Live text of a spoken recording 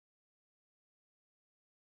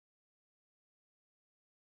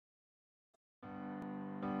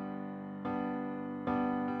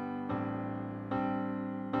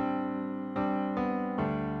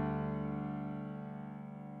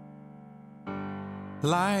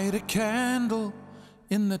Light a candle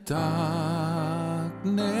in the darkness.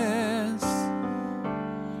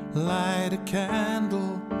 Light a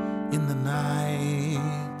candle in the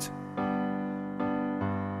night.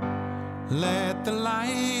 Let the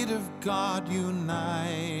light of God unite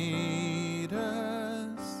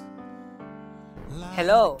us.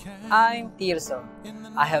 Hello, I'm Tirso.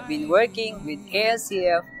 I have been working with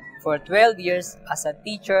ASCF for 12 years as a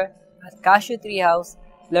teacher at Cashew Treehouse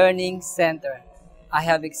Learning Center. I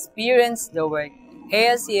have experienced the work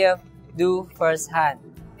ASCF do firsthand,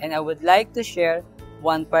 and I would like to share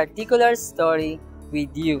one particular story with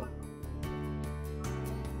you.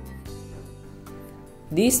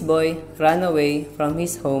 This boy ran away from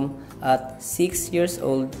his home at 6 years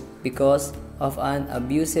old because of an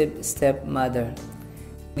abusive stepmother.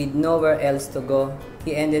 With nowhere else to go,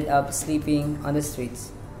 he ended up sleeping on the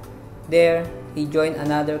streets. There, he joined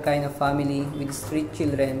another kind of family with street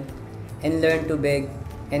children and learned to beg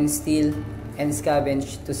and steal and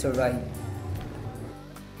scavenge to survive.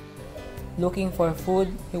 Looking for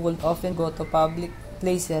food, he would often go to public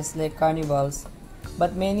places like carnivals,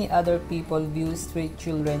 but many other people view street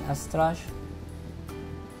children as trash.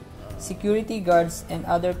 Security guards and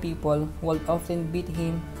other people would often beat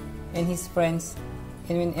him and his friends,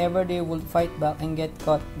 and whenever they would fight back and get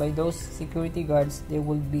caught by those security guards, they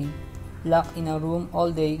would be locked in a room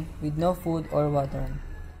all day with no food or water.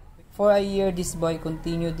 For a year, this boy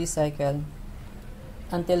continued this cycle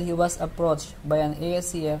until he was approached by an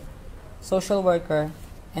ASCF social worker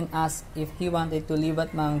and asked if he wanted to live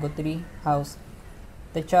at Mango Tree House,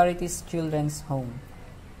 the charity's children's home.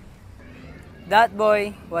 That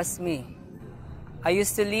boy was me. I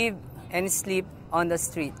used to live and sleep on the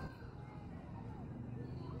street.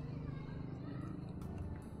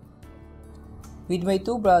 With my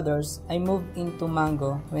two brothers, I moved into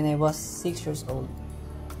Mango when I was 6 years old.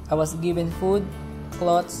 I was given food,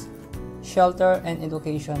 clothes, shelter, and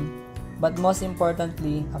education, but most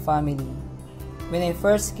importantly, a family. When I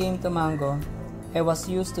first came to Mango, I was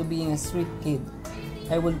used to being a street kid.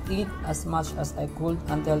 I would eat as much as I could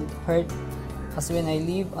until it hurt, as when I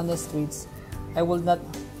live on the streets, I would not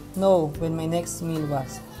know when my next meal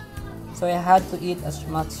was. So I had to eat as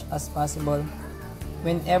much as possible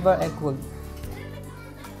whenever I could.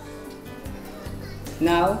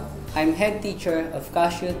 Now, I'm head teacher of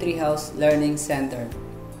Cashew Treehouse Learning Center.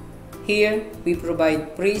 Here, we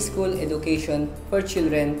provide preschool education for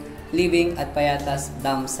children living at Payatas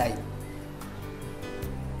Dam site.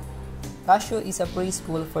 Cashew is a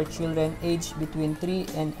preschool for children aged between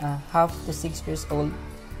 3.5 to 6 years old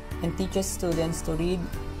and teaches students to read,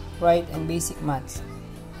 write, and basic maths.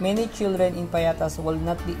 Many children in Payatas will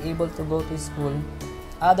not be able to go to school.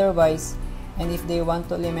 Otherwise, and if they want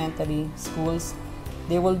to elementary schools,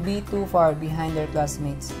 they will be too far behind their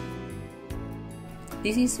classmates.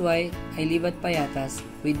 This is why I live at Payatas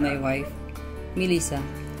with my wife, Melissa,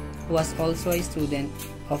 who was also a student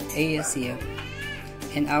of ASCF,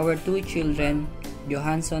 and our two children,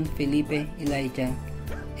 Johansson Felipe Elijah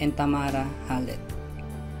and Tamara Halet.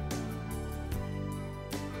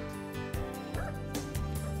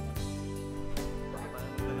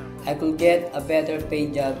 I could get a better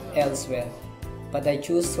paid job elsewhere, but I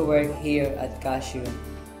choose to work here at Cashew.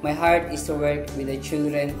 My heart is to work with the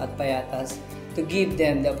children at Payatas to give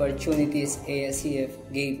them the opportunities ASCF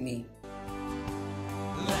gave me.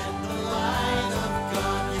 Let the light of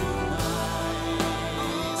God unite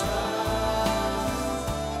us.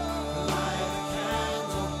 Light a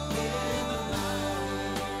candle in the night.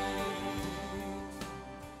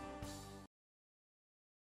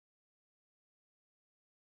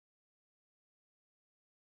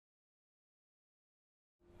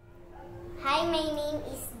 Hi, my name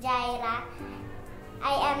is Jaira.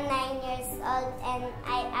 I am 9 years old and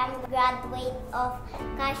I am a graduate of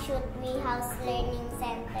Cashew Treehouse Learning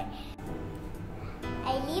Center.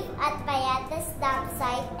 I live at Payatas Dam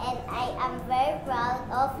site and I am very proud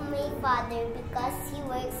of my father because he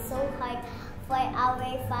works so hard for our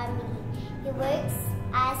family. He works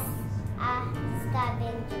as a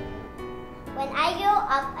scavenger. When I grow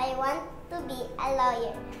up, I want to be a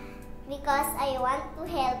lawyer because I want to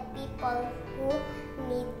help people who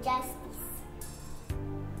need justice.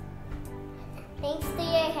 Thanks to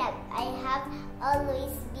your help, I have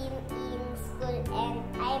always been in school and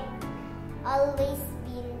I've always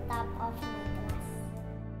been top of my class.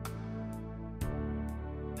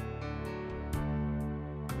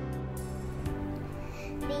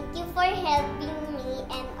 Thank you for helping me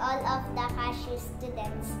and all of the Cashew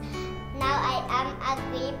students. Now I am a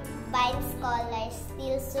Grapevine Scholar,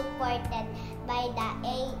 still supported by the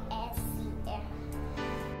ASCF.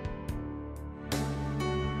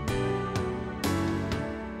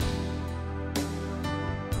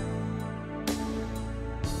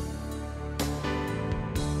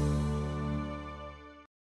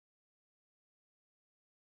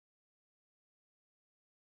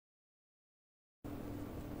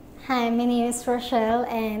 Hi, my name is Rochelle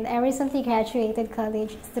and I recently graduated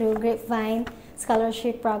college through Grapevine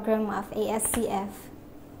Scholarship Program of ASCF.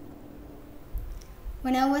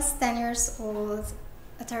 When I was 10 years old,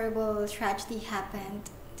 a terrible tragedy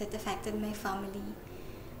happened that affected my family.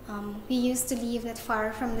 We used to live not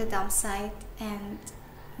far from the dump site, and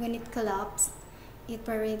when it collapsed, it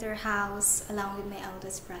buried our house along with my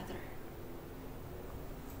eldest brother.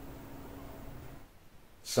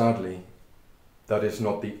 Sadly, that is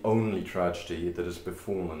not the only tragedy that has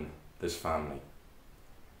befallen this family.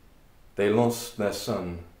 They lost their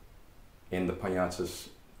son in the Payatas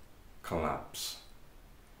collapse,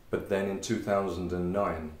 but then in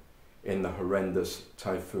 2009, in the horrendous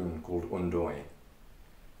typhoon called Undoy.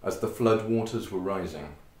 As the flood waters were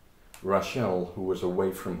rising, Rachel, who was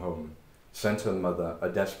away from home, sent her mother a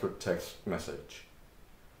desperate text message.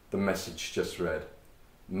 The message just read,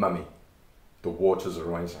 "Mummy, the waters are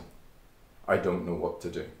rising. I don't know what to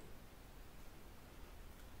do."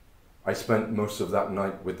 I spent most of that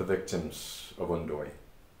night with the victims of Undoy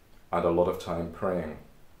and a lot of time praying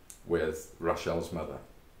with Rachel's mother.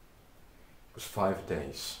 It was 5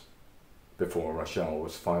 days before Rachel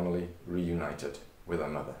was finally reunited with her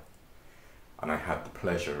mother, and I had the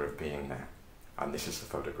pleasure of being there, and this is the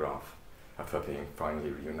photograph of her being finally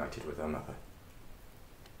reunited with her mother.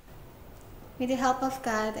 With the help of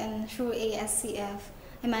God and through ASCF,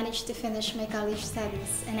 I managed to finish my college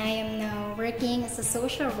studies, and I am now working as a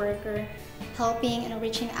social worker, helping and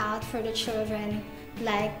reaching out for the children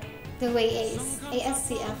like the way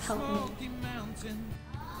ASCF helped me.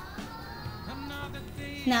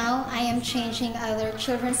 Now I am changing other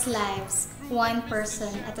children's lives, one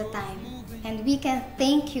person at a time, and we can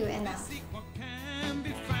thank you enough.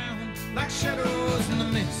 Like shadows in the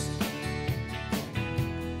mist,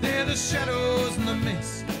 they're the shadows in the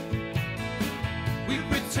mist. We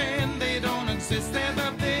pretend they don't exist. They're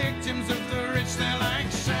the victims of the rich. They're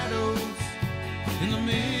like shadows in the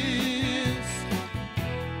mist.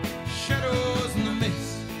 Shadows in the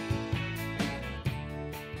mist.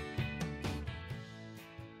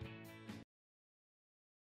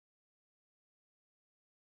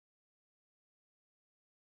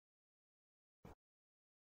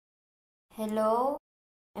 Hello,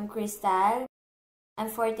 I'm Crystal. I'm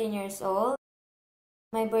 14 years old.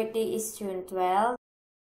 My birthday is June 12,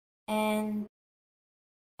 and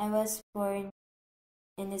I was born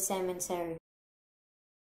in the cemetery.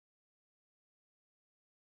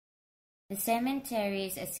 The cemetery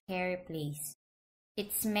is a scary place.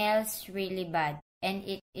 It smells really bad, and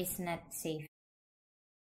it is not safe.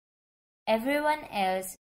 Everyone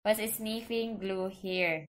else was sniffing glue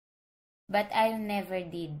here, but I never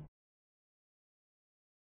did.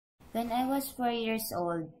 When I was 4 years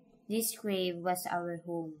old, this grave was our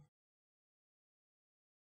home.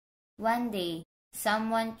 One day,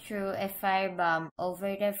 someone threw a firebomb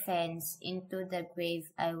over the fence into the grave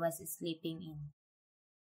I was sleeping in.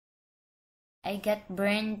 I got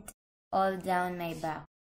burned all down my back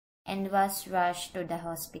and was rushed to the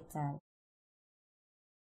hospital.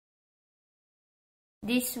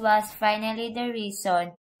 This was finally the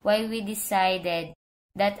reason why we decided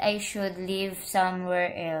that I should live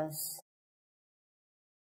somewhere else.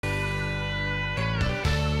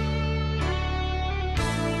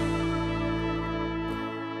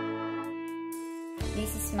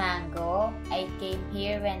 This is Mango. I came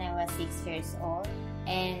here when I was 6 years old,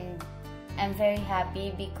 and I'm very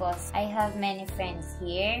happy because I have many friends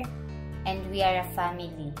here and we are a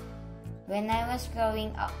family. When I was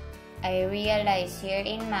growing up, I realized here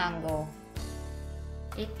in Mango,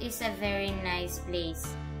 it is a very nice place.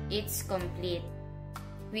 It's complete.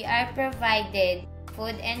 We are provided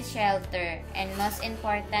food and shelter, and most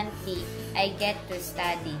importantly, I get to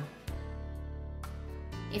study.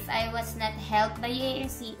 If I was not helped by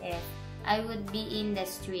ASCF, I would be in the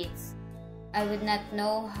streets. I would not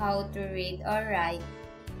know how to read or write.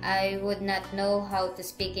 I would not know how to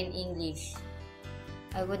speak in English.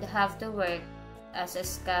 I would have to work as a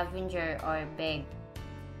scavenger or beg,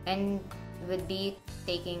 and would be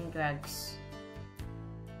taking drugs.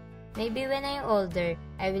 Maybe when I'm older,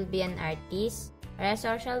 I will be an artist, or a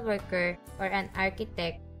social worker, or an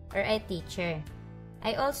architect, or a teacher.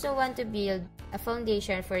 I also want to build a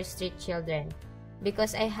foundation for street children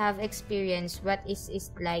because I have experienced what it is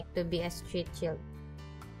like to be a street child.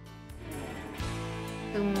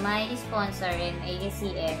 To my sponsor in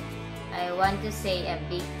ASCF, I want to say a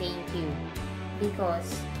big thank you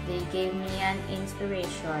because they gave me an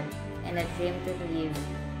inspiration and a dream to live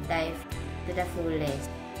life to the fullest.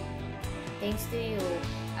 Thanks to you,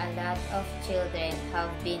 a lot of children have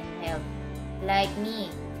been helped. Like me,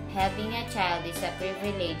 having a child is a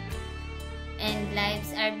privilege, and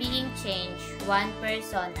lives are being changed one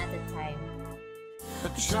person at a time. A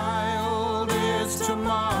child is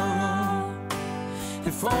tomorrow,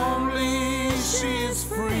 if only she is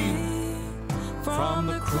free from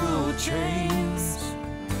the cruel chains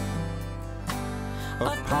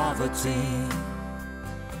of poverty.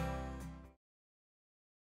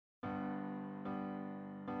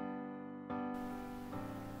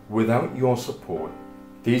 Without your support,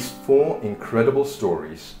 these 4 incredible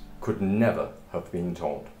stories could never have been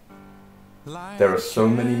told. There are so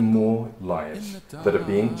many more lives that are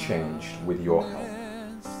being changed with your help.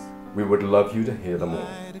 We would love you to hear them all.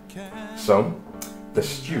 So, the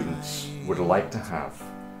students would like to have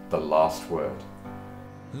the last word.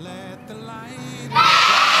 Let the light